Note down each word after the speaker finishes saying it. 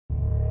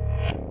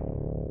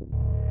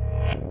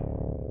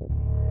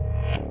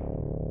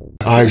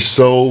I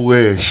so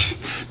wish,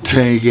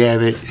 Tank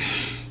Abbott,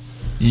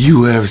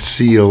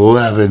 UFC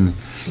 11,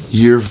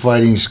 you're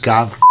fighting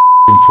Scott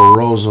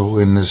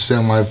Ferrozzo in the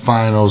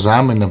semifinals.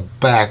 I'm in the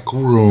back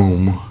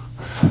room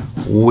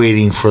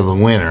waiting for the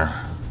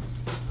winner.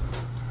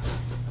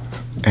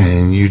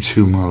 And you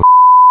two mother...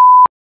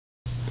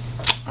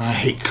 I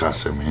hate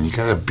cussing, man. You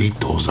gotta beep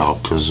those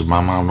out because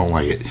my mom don't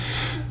like it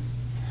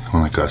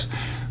when I cuss.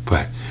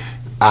 But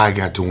I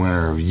got the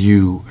winner of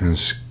you and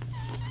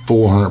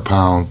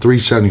 400-pound,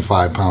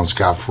 375-pound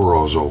Scott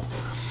Ferrozzo.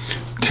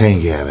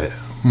 Tank Abbott,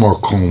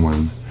 Mark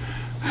Coleman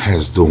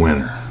has the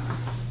winner.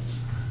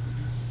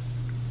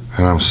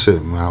 And I'm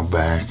sitting out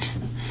back,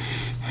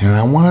 and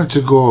I wanted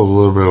to go a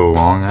little bit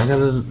along. I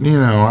gotta, you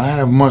know, I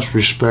have much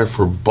respect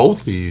for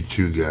both of you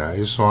two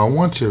guys, so I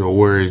want you to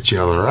wear each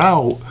other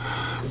out.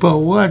 But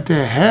what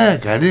the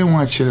heck? I didn't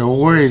want you to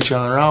wear each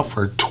other out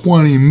for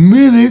 20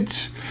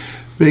 minutes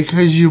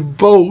because you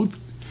both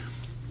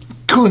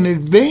couldn't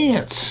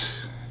advance.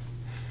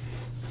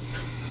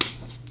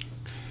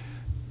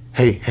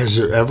 Hey, has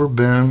there ever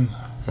been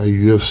a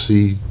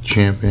UFC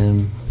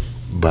champion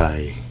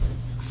by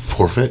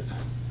forfeit?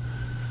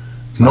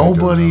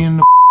 Nobody in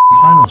the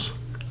finals.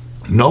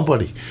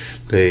 Nobody.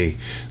 They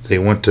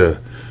went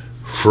to...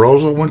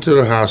 Ferrozzo went to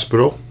the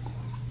hospital.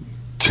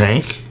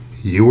 Tank,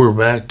 you were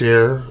back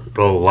there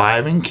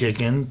alive and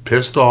kicking,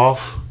 pissed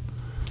off.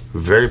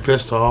 Very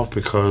pissed off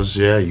because,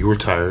 yeah, you were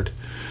tired.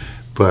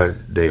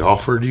 But they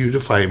offered you to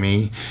fight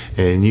me.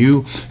 And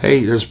you,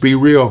 hey, let's be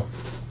real.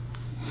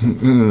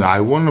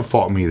 I wouldn't have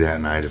fought me that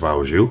night if I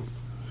was you.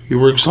 You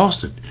were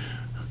exhausted.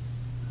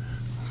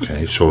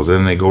 Okay, so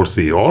then they go to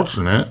the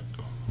alternate.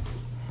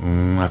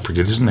 I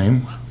forget his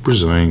name.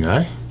 Brazilian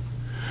guy.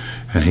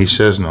 And he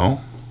says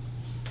no.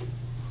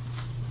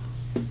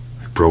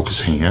 He broke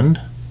his hand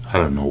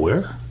out of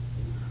nowhere.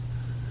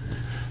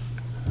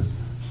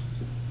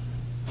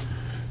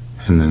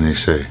 And then they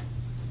say,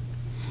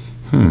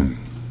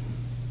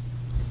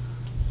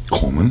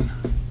 Coleman,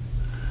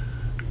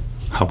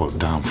 how about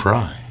Don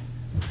Fry?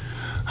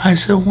 I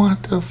said,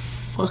 what the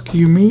fuck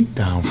you mean,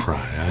 Don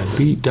Fry? I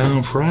beat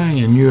Don Fry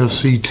in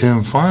UFC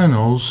 10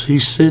 finals.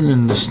 He's sitting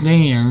in the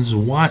stands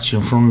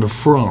watching from the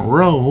front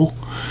row,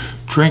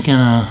 drinking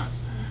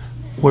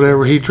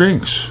whatever he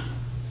drinks.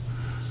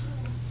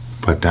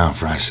 But Don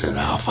Fry said,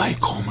 I'll fight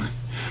Coleman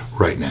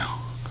right now.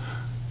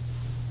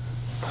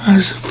 I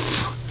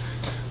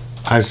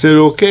said,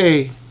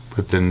 okay.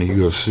 But then the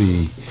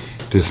UFC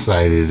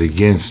decided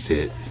against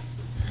it.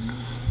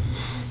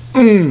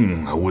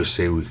 I wish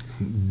they would.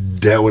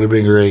 That would have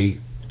been great.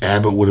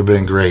 Abbott would have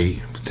been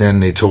great. But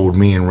then they told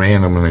me and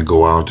Random to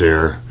go out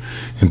there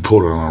and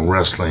put on a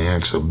wrestling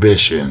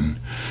exhibition,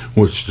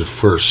 which the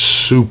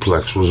first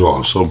suplex was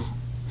awesome.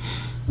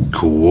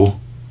 Cool.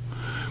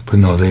 But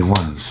no, they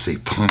wanted to see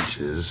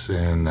punches,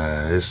 and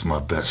it's my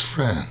best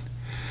friend.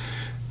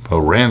 But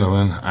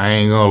Random, I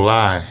ain't gonna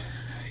lie,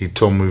 he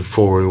told me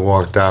before he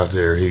walked out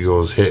there, he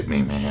goes, hit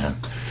me, man.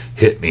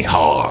 Hit me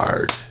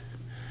hard.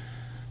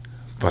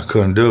 But I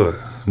couldn't do it.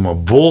 It's my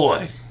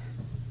boy.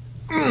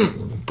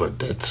 But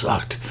that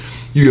sucked.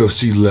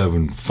 UFC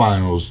 11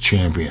 finals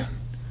champion.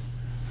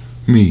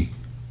 Me.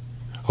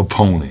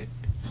 Opponent.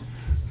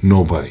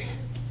 Nobody.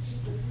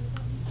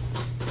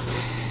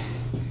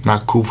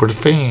 Not cool for the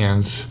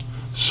fans.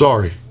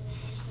 Sorry.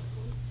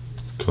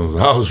 Because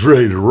I was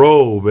ready to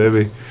roll,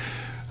 baby.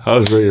 I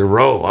was ready to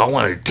roll. I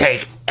wanted to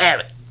take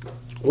Abbott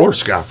or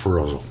Scott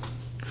Ferrozzo.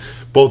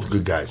 Both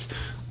good guys.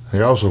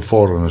 They also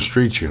fought on the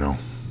streets, you know.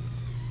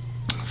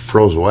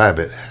 Ferrozzo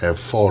Abbott have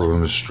fought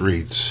on the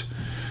streets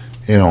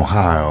in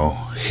Ohio,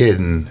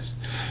 hidden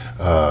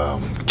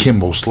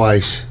Kimbo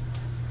Slice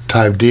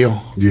type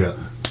deal. Yeah.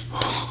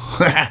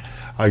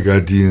 I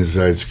got the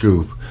inside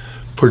scoop.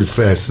 Pretty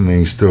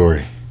fascinating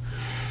story.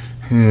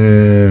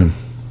 And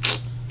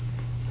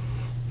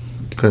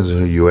depends on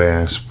who you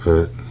ask,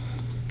 but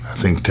I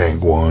think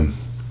Tank won.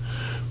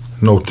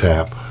 No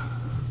tap.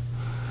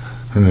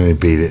 And then he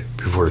beat it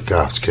before the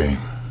cops came.